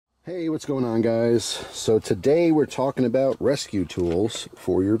Hey, what's going on, guys? So today we're talking about rescue tools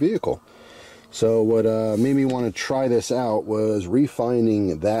for your vehicle. So what made me want to try this out was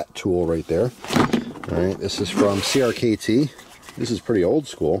refinding that tool right there. Alright, this is from CRKT. This is pretty old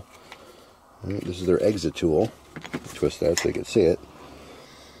school. Right, this is their Exitool. Twist that so you can see it.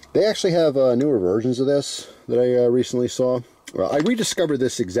 They actually have newer versions of this that I recently saw. Well, I rediscovered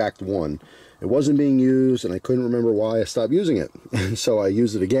this exact one. It wasn't being used, and I couldn't remember why I stopped using it. So I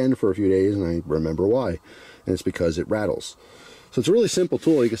used it again for a few days, and I remember why. And it's because it rattles. So it's a really simple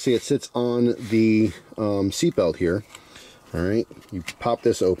tool. You can see it sits on the seatbelt here. All right, you pop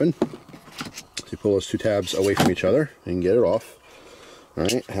this open. So you pull those two tabs away from each other and get it off. All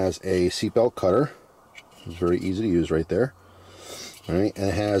right, it has a seatbelt cutter. It's very easy to use right there. All right, and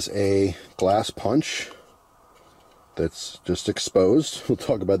it has a glass punch that's just exposed. We'll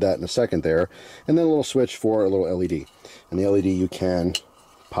talk about that in a second there. And then a little switch for a little LED. And the LED you can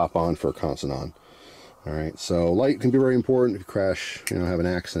pop on for constant on. Alright, so light can be very important if you crash, have an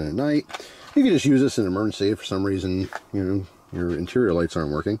accident at night. You can just use this in an emergency if for some reason, your interior lights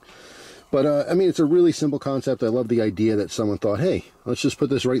aren't working. But, I mean, it's a really simple concept. I love the idea that someone thought, hey, let's just put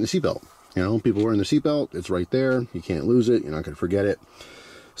this right in the seatbelt. People wearing the seatbelt, it's right there. You can't lose it. You're not going to forget it.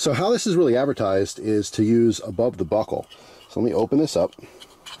 So how this is really advertised is to use above the buckle. So let me open this up.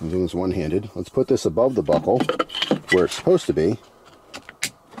 I'm doing this one-handed. Let's put this above the buckle where it's supposed to be.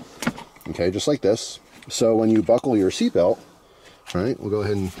 Okay, just like this. So when you buckle your seatbelt, all right, we'll go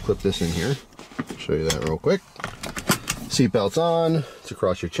ahead and clip this in here. Show you that real quick. Seatbelt's on. It's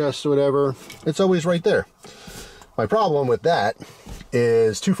across your chest or whatever. It's always right there. My problem with that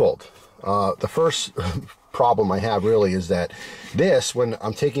is twofold. The first problem I have really is that this, when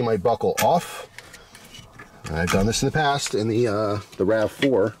I'm taking my buckle off, and I've done this in the past in the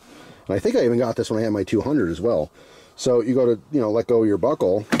RAV4, and I think I even got this when I had my 200 as well. So you go to let go of your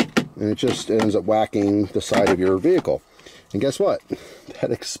buckle, and it just ends up whacking the side of your vehicle. And guess what?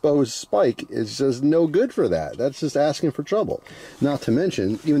 That exposed spike is just no good for that. That's just asking for trouble. Not to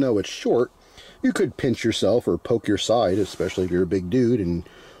mention, even though it's short, you could pinch yourself or poke your side, especially if you're a big dude and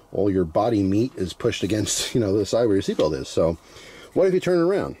all your body meat is pushed against, the side where your seatbelt is. So what if you turn it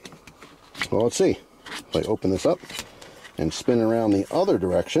around? Well, let's see. If I open this up and spin around the other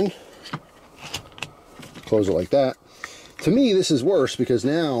direction, close it like that. To me, this is worse because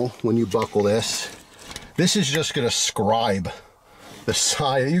now when you buckle this is just going to scribe the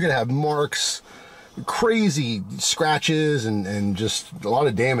side. You're going to have marks, crazy scratches, and just a lot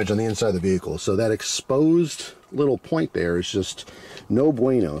of damage on the inside of the vehicle. So that exposed little point there is just no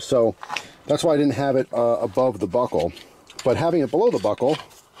bueno. So that's why I didn't have it above the buckle, but having it below the buckle,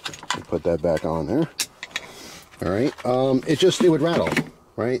 put that back on there. All right, it would rattle,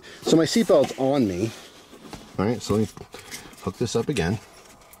 right? So my seatbelt's on me. All right, so let me hook this up again.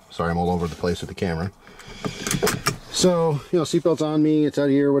 Sorry, I'm all over the place with the camera. So, seatbelt's on me, it's out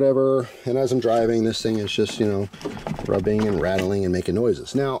here, whatever, and as I'm driving, this thing is just, rubbing and rattling and making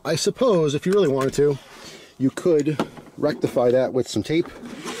noises. Now, I suppose if you really wanted to, you could rectify that with some tape.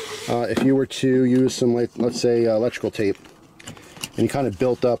 If you were to use some, let's say, electrical tape, and you kind of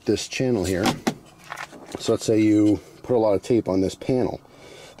built up this channel here. So let's say you put a lot of tape on this panel.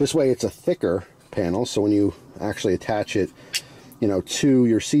 This way it's a thicker panel, so when you actually attach it, to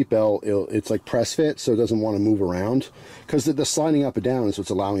your seatbelt, it's like press fit, so it doesn't want to move around. Because the sliding up and down is what's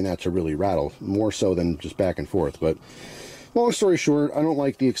allowing that to really rattle, more so than just back and forth. But long story short, I don't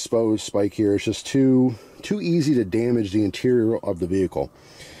like the exposed spike here. It's just too easy to damage the interior of the vehicle.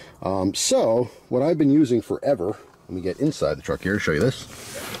 So what I've been using forever, let me get inside the truck here to show you this.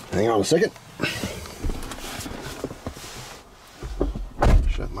 Hang on a second.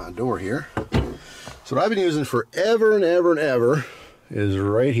 Shut my door here. So what I've been using forever and ever and ever is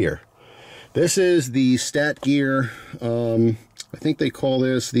right here. This is the StatGear, I think they call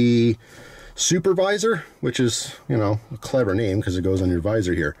this the SuperVizor, which is, a clever name because it goes on your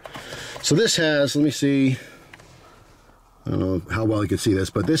visor here. So this has, let me see, I don't know how well you can see this,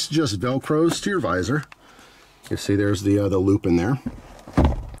 but this just Velcros to your visor. You see there's the loop in there.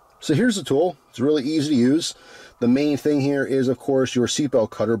 So here's the tool. It's really easy to use. The main thing here is, of course, your seatbelt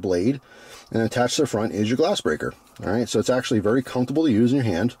cutter blade, and attached to the front is your glass breaker. All right, so it's actually very comfortable to use in your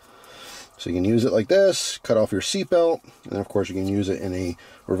hand. So you can use it like this, cut off your seatbelt, and of course you can use it in a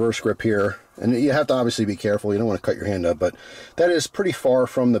reverse grip here. And you have to obviously be careful. You don't want to cut your hand up, but that is pretty far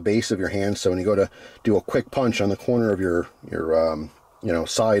from the base of your hand. So when you go to do a quick punch on the corner of your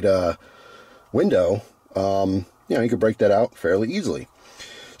side window, you can break that out fairly easily.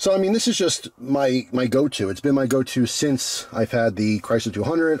 So, I mean, this is just my go-to. It's been my go-to since I've had the Chrysler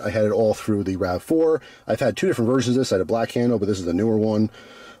 200. I had it all through the RAV4. I've had two different versions of this. I had a black handle, but this is the newer one.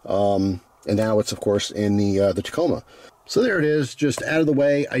 And now it's, of course, in the Tacoma. So there it is, just out of the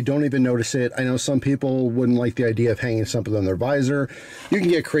way. I don't even notice it. I know some people wouldn't like the idea of hanging something on their visor. You can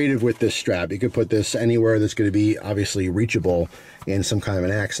get creative with this strap. You could put this anywhere that's going to be obviously reachable in some kind of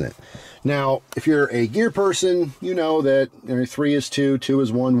an accident. Now, if you're a gear person, you know that 3 is 2, 2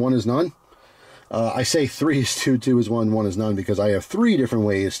 is 1, 1 is none. I say 3 is 2, 2 is 1, 1 is none because I have 3 different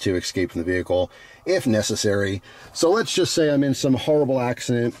ways to escape from the vehicle if necessary. So let's just say I'm in some horrible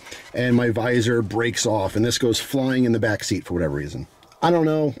accident and my visor breaks off and this goes flying in the back seat for whatever reason. I don't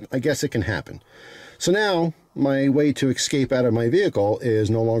know. I guess it can happen. So now my way to escape out of my vehicle is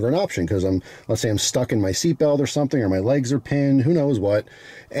no longer an option because let's say I'm stuck in my seatbelt or something, or my legs are pinned, who knows what,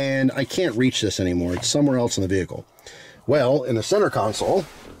 and I can't reach this anymore. It's somewhere else in the vehicle. Well, in the center console,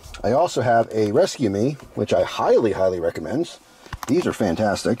 I also have a ResQme, which I highly, highly recommend. These are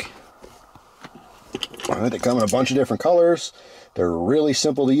fantastic. They come in a bunch of different colors. They're really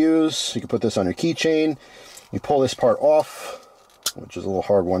simple to use. You can put this on your keychain. You pull this part off, which is a little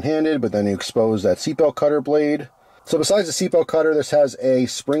hard one-handed, but then you expose that seatbelt cutter blade. So besides the seatbelt cutter, this has a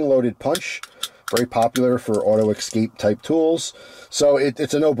spring-loaded punch. Very popular for auto escape type tools. So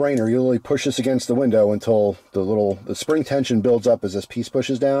it's a no-brainer. You literally push this against the window until the spring tension builds up as this piece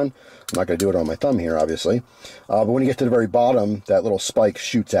pushes down. I'm not going to do it on my thumb here, obviously. But when you get to the very bottom, that little spike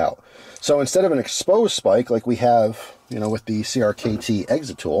shoots out. So instead of an exposed spike like we have, with the CRKT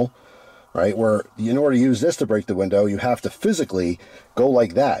Exitool, right, where in order to use this to break the window, you have to physically go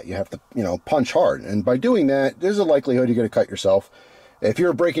like that. You have to, punch hard. And by doing that, there's a likelihood you're going to cut yourself. If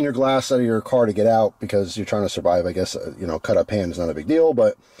you're breaking your glass out of your car to get out because you're trying to survive, I guess, cut up hand is not a big deal,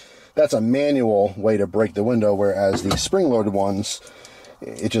 but that's a manual way to break the window, whereas the spring-loaded ones,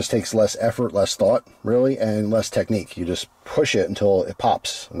 it just takes less effort, less thought, really, and less technique. You just push it until it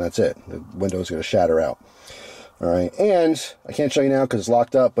pops, and that's it. The window is going to shatter out. All right, and I can't show you now because it's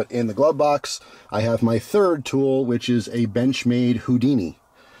locked up, but in the glove box, I have my third tool, which is a Benchmade Houdini,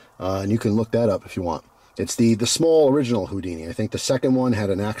 and you can look that up if you want. It's the small original Houdini. I think the second one had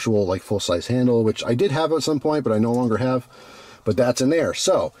an actual full-size handle, which I did have at some point, but I no longer have. But that's in there.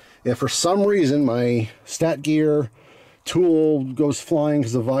 So if for some reason my StatGear tool goes flying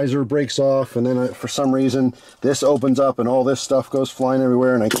because the visor breaks off, and then for some reason this opens up and all this stuff goes flying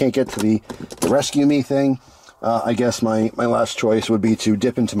everywhere, and I can't get to the ResQme thing, I guess my last choice would be to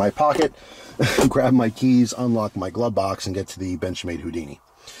dip into my pocket, grab my keys, unlock my glove box, and get to the Benchmade Houdini.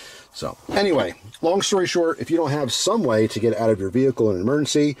 So anyway, long story short, if you don't have some way to get out of your vehicle in an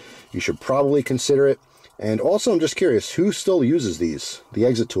emergency, you should probably consider it. And also, I'm just curious, who still uses these, the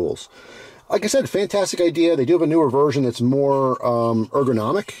exit tools? Like I said, fantastic idea. They do have a newer version that's more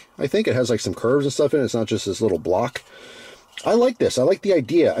ergonomic, I think. It has some curves and stuff in it. It's not just this little block. I like this. I like the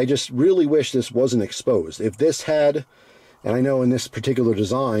idea. I just really wish this wasn't exposed. If this had, and I know in this particular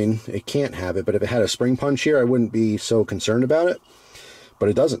design, it can't have it, but if it had a spring punch here, I wouldn't be so concerned about it. But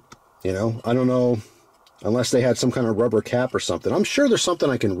it doesn't. I don't know, unless they had some kind of rubber cap or something. I'm sure there's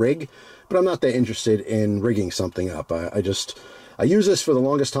something I can rig, but I'm not that interested in rigging something up. I use this for the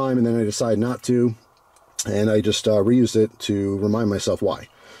longest time, and then I decide not to, and I just reused it to remind myself why.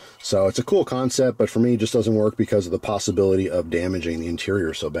 So it's a cool concept, but for me, it just doesn't work because of the possibility of damaging the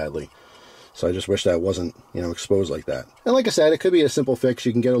interior so badly. So I just wish that wasn't, exposed like that. And like I said, it could be a simple fix.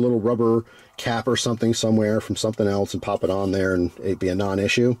 You can get a little rubber cap or something somewhere from something else and pop it on there, and it'd be a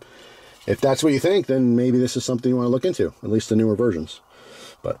non-issue. If that's what you think, then maybe this is something you want to look into, at least the newer versions.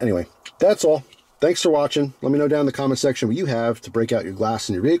 But anyway, that's all. Thanks for watching. Let me know down in the comment section what you have to break out your glass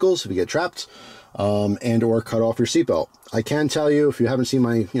in your vehicles if you get trapped, and or cut off your seatbelt. I can tell you, if you haven't seen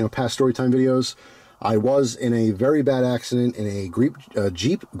my past storytime videos, I was in a very bad accident in a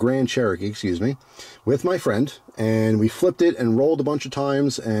Jeep Grand Cherokee, with my friend, and we flipped it and rolled a bunch of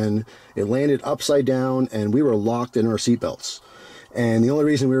times, and it landed upside down, and we were locked in our seatbelts. And the only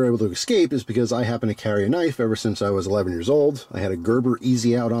reason we were able to escape is because I happen to carry a knife ever since I was 11 years old. I had a Gerber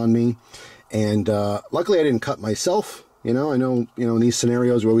Easy Out on me, and luckily I didn't cut myself. I know, in these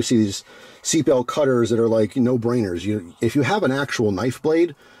scenarios where we see these seatbelt cutters that are no-brainers. If you have an actual knife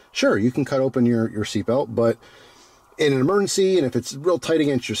blade, sure, you can cut open your seatbelt, but in an emergency, and if it's real tight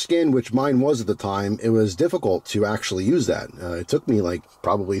against your skin, which mine was at the time, it was difficult to actually use that. It took me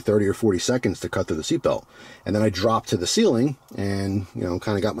probably 30 or 40 seconds to cut through the seatbelt. And then I dropped to the ceiling and,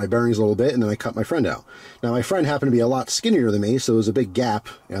 kind of got my bearings a little bit, and then I cut my friend out. Now, my friend happened to be a lot skinnier than me, so there was a big gap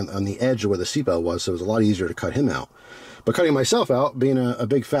on the edge of where the seatbelt was, so it was a lot easier to cut him out. But cutting myself out, being a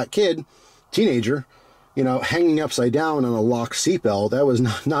big fat kid, teenager, hanging upside down on a locked seatbelt, that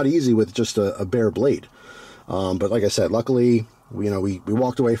was not easy with just a bare blade. But like I said, luckily we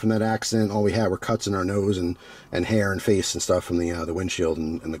walked away from that accident. All we had were cuts in our nose and hair and face and stuff from the windshield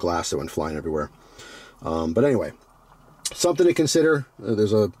and the glass that went flying everywhere. But anyway, something to consider.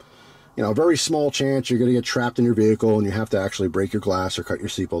 There's a very small chance you're going to get trapped in your vehicle and you have to actually break your glass or cut your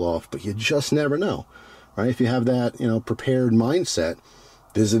seatbelt off, but you just never know, right? If you have that, prepared mindset,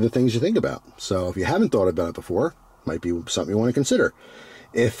 these are the things you think about. So if you haven't thought about it before, might be something you want to consider.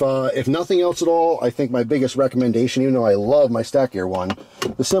 If nothing else at all, I think my biggest recommendation, even though I love my StatGear one,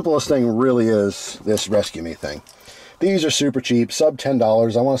 the simplest thing really is this ResQme thing. These are super cheap, sub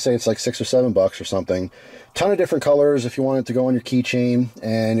 $10. I want to say it's like $6 or $7 or something. Ton of different colors if you want it to go on your keychain.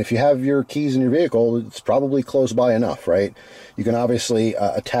 And if you have your keys in your vehicle, it's probably close by enough, right? You can obviously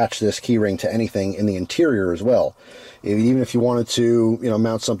attach this key ring to anything in the interior as well. Even if you wanted to,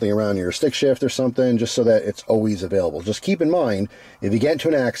 mount something around your stick shift or something, just so that it's always available. Just keep in mind, if you get into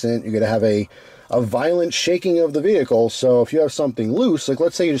an accident, you're going to have a violent shaking of the vehicle. So if you have something loose, like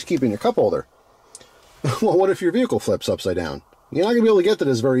let's say you just keep it in your cup holder. Well, what if your vehicle flips upside down? You're not going to be able to get to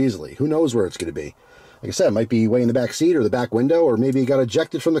this very easily. Who knows where it's going to be? Like I said, it might be way in the back seat or the back window, or maybe you got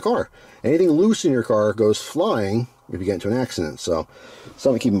ejected from the car. Anything loose in your car goes flying if you get into an accident. So,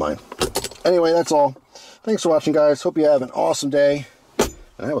 something to keep in mind. Anyway, that's all. Thanks for watching, guys. Hope you have an awesome day. And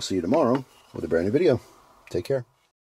I will see you tomorrow with a brand new video. Take care.